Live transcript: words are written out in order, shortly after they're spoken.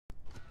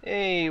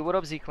Hey, what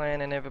up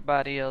Z-Clan and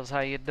everybody else,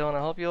 how you doing? I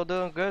hope you're all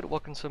doing good.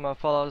 Welcome to my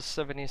Fallout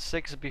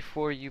 76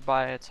 before you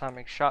buy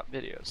Atomic Shop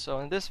video. So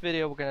in this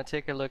video we're going to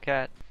take a look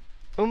at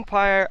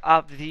Umpire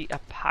of the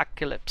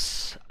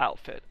Apocalypse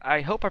outfit.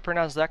 I hope I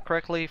pronounced that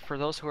correctly. For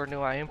those who are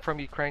new, I am from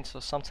Ukraine, so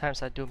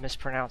sometimes I do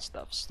mispronounce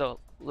stuff. So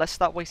let's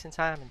stop wasting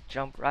time and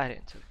jump right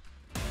into it.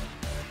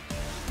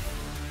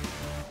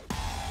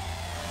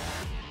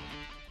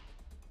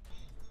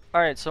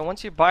 Alright, so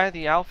once you buy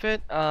the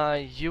outfit,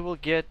 you will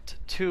get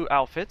two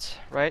outfits,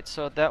 right?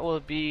 So that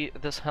will be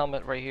this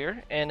helmet right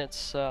here, and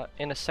it's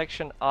in a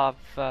section of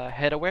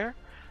headwear.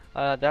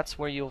 That's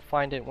where you'll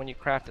find it when you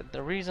craft it.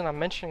 The reason I'm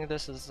mentioning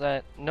this is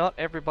that not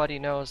everybody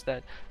knows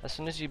that as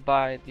soon as you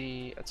buy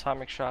the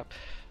Atomic Shop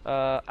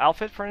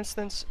outfit, for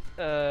instance,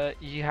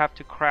 you have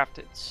to craft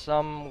it.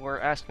 Some were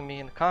asking me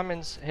in the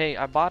comments, hey,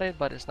 I bought it,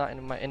 but it's not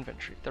in my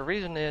inventory. The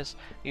reason is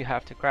you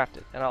have to craft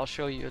it, and I'll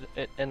show you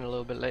it in a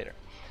little bit later.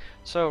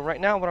 So right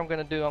now what I'm going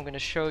to do, I'm going to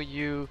show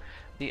you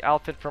the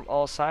outfit from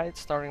all sides,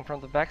 starting from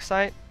the back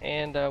side,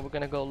 and we're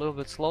going to go a little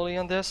bit slowly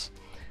on this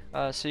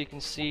so you can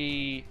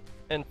see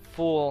in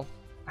full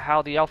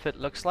how the outfit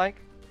looks like.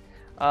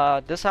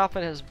 This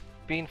outfit has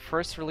been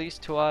first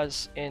released to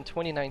us in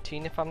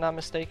 2019 if I'm not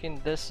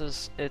mistaken. This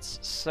is its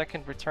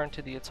second return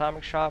to the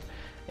Atomic Shop,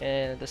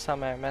 and this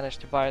time I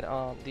managed to buy it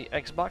on the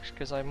Xbox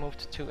because I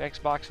moved to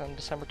Xbox in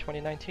December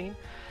 2019,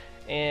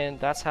 and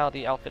that's how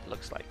the outfit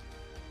looks like.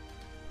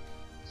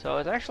 So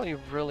it's actually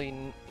really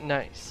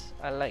nice.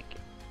 I like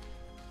it.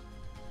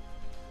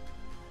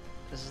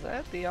 Is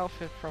that the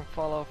outfit from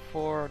Fallout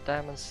 4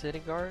 Diamond City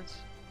Guards?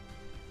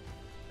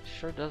 It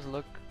sure does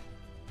look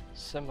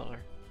similar.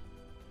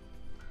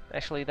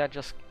 Actually, that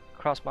just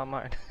crossed my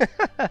mind.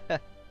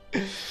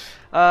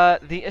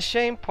 The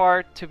ashamed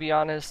part, to be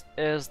honest,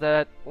 is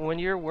that when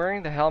you're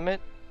wearing the helmet,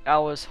 I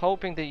was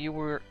hoping that you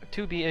were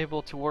to be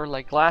able to wear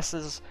like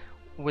glasses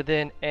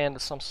within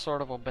and some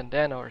sort of a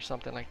bandana or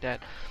something like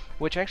that,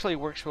 which actually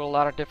works with a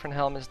lot of different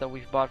helmets that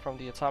we've bought from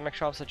the Atomic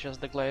Shop, such as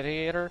the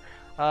Gladiator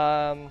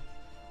helmet.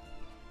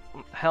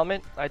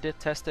 I did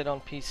test it on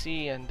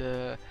PC,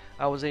 and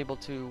I was able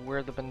to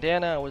wear the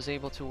bandana, I was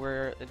able to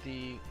wear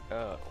the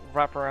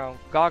wraparound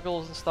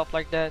goggles and stuff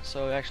like that,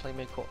 so it actually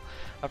made cool.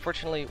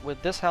 Unfortunately,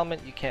 with this helmet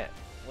you can't,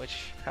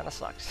 which kind of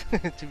sucks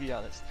to be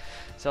honest.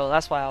 So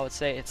that's why I would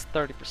say it's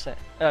 30%.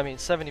 I mean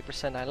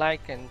 70% I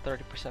like and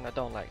 30% I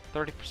don't like.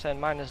 30%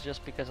 mine is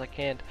just because I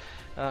can't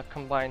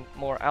combine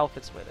more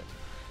outfits with it.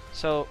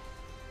 So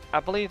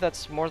I believe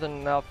that's more than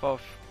enough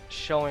of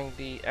showing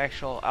the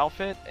actual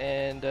outfit,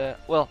 and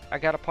well, I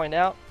gotta point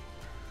out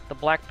the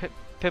black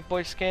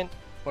Pip-Boy skin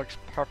works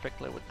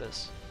perfectly with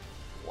this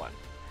one.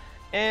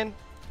 And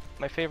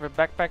my favorite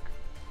backpack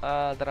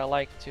that I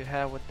like to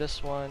have with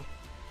this one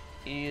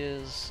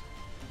is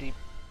the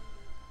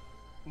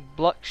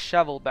Blood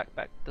Shovel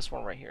backpack. This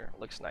one right here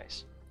looks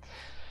nice.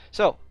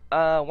 So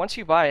once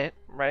you buy it,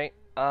 right,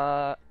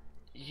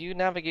 you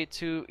navigate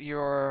to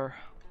your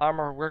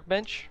armor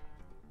workbench.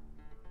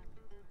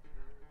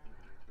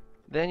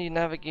 Then you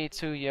navigate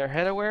to your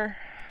headwear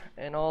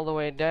and all the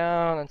way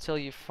down until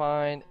you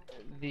find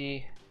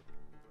the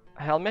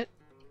helmet.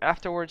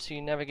 Afterwards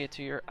you navigate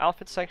to your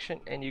outfit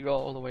section and you go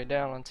all the way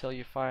down until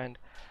you find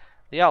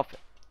the outfit.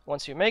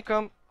 Once you make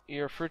them,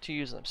 you're free to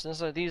use them.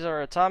 Since these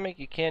are atomic,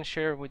 you can't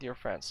share with your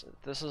friends.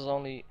 This is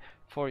only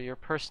for your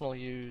personal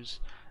use,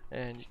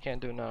 and you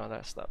can't do none of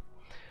that stuff.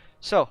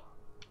 So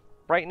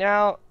right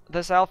now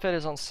this outfit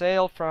is on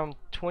sale from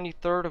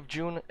 23rd of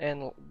June,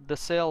 and the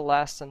sale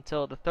lasts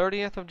until the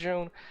 30th of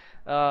June.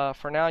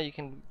 For now you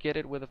can get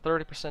it with a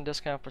 30%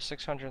 discount for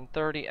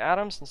 630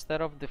 atoms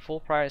instead of the full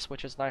price,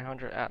 which is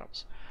 900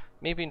 atoms.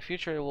 Maybe in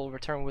future it will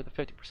return with a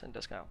 50%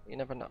 discount, you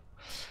never know.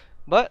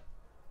 But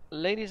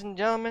ladies and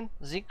gentlemen,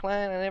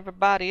 Z-Clan and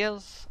everybody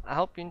else, I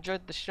hope you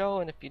enjoyed the show,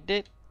 and if you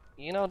did,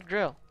 you know the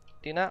drill.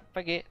 Do not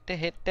forget to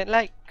hit that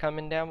like.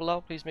 Comment down below.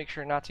 Please make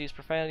sure not to use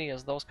profanity,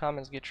 as those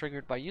comments get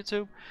triggered by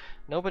YouTube.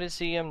 Nobody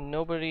see them,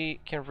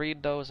 nobody can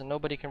read those, and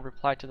nobody can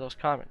reply to those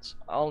comments.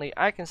 Only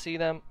I can see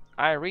them,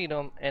 I read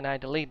them, and I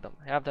delete them.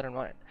 Have that in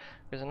mind.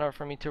 Because in order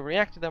for me to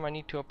react to them, I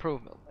need to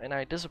approve them, and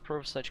I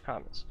disapprove such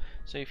comments.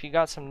 So if you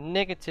got some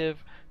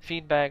negative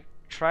feedback,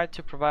 try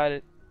to provide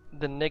it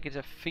the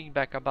negative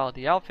feedback about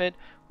the outfit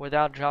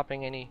without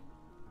dropping any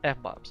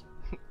F-bombs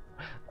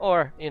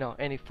or, you know,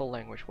 any full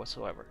language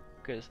whatsoever,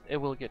 because it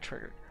will get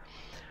triggered.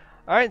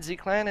 Alright,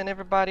 Z-Clan and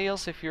everybody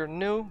else, if you're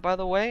new, by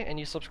the way, and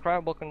you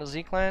subscribe, welcome to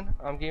Z-Clan.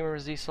 I'm Gamer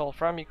Z Soul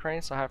from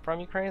Ukraine, so hi from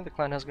Ukraine. The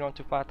clan has grown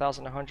to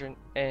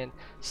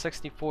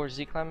 5,164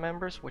 Z-Clan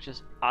members, which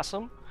is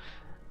awesome.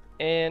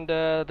 And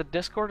the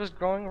Discord is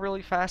growing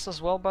really fast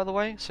as well, by the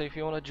way. So if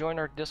you want to join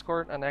our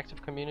Discord, an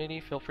active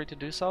community, feel free to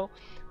do so.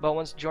 But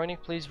once joining,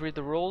 please read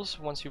the rules.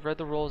 Once you've read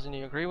the rules and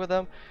you agree with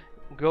them,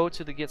 go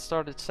to the Get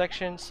Started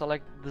section,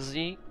 select the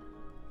Z,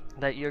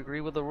 that you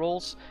agree with the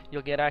rules,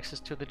 you'll get access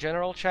to the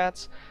general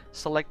chats.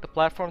 Select the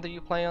platform that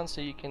you play on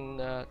so you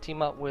can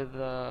team up with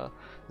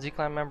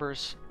Z-Clan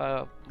members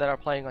that are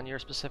playing on your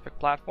specific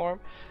platform,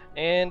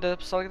 and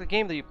select the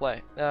game that you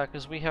play,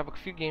 because we have a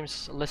few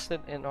games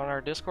listed on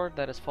our Discord.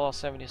 That is Fallout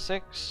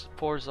 76,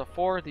 Forza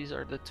 4. These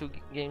are the two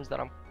games that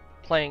I'm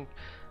playing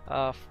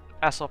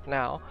as of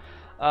now,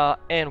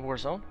 and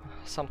Warzone.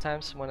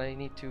 Sometimes when I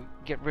need to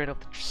get rid of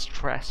the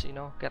stress, you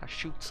know, gotta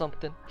shoot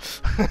something.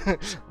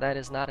 That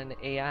is not an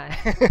AI.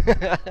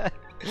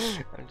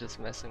 I'm just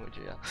messing with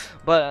you,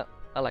 but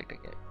I like the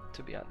game,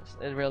 to be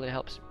honest. It really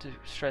helps to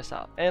stress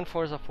out. And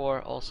Forza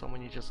 4 also,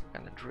 when you just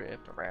kind of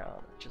drift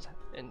around, just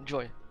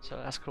enjoy it. So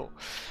that's cool.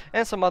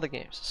 And some other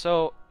games.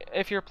 So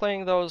if you're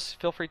playing those,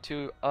 feel free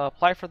to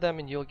apply for them,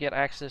 and you'll get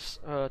access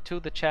to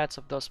the chats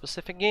of those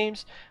specific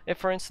games. If,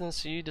 for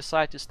instance, you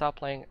decide to stop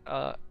playing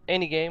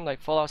any game, like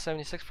Fallout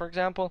 76 for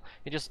example,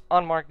 you just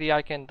unmark the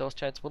icon, those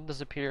chats will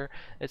disappear.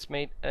 It's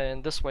made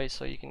in this way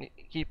so you can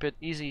keep it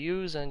easy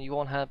use, and you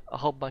won't have a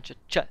whole bunch of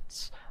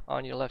chats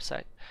on your left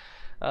side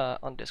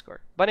on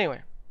Discord. But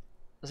anyway,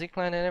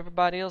 Z-Clan and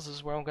everybody else, this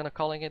is where I'm gonna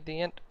calling it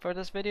the end for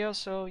this video.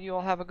 So you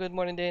all have a good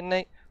morning, day, and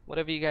night,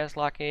 whatever you guys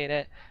lock it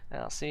at,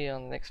 and I'll see you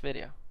on the next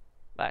video.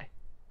 Bye.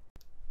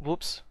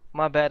 Whoops,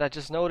 my bad. I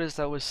just noticed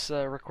I was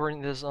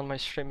recording this on my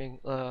streaming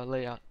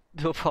layout.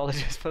 Do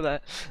apologize for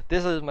that.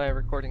 This is my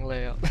recording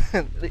layout.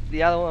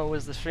 The other one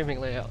was the streaming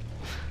layout.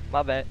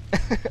 My bad.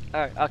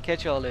 Alright, I'll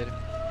catch y'all later.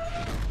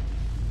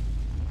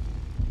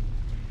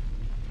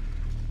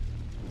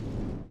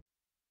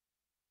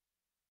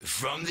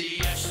 From the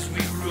ashes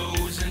we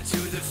rose, into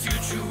the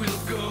future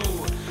we'll go.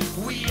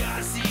 We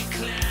are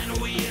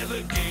Z-Clan, we have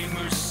a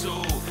gamer's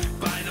soul.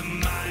 By the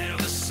might of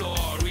the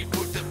sword, we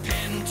put the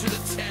pen to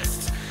the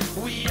test.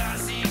 We are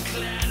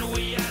Z-Clan,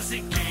 we are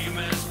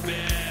Z-Gamers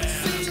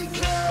best.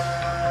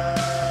 Z-Clan,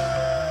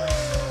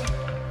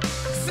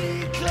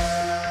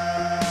 Z-Clan.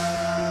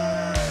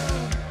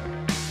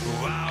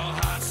 Our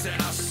hearts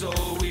and our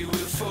soul, we will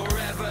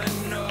forever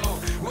know.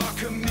 Our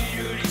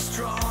community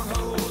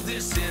stronghold,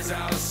 this is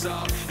our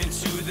song.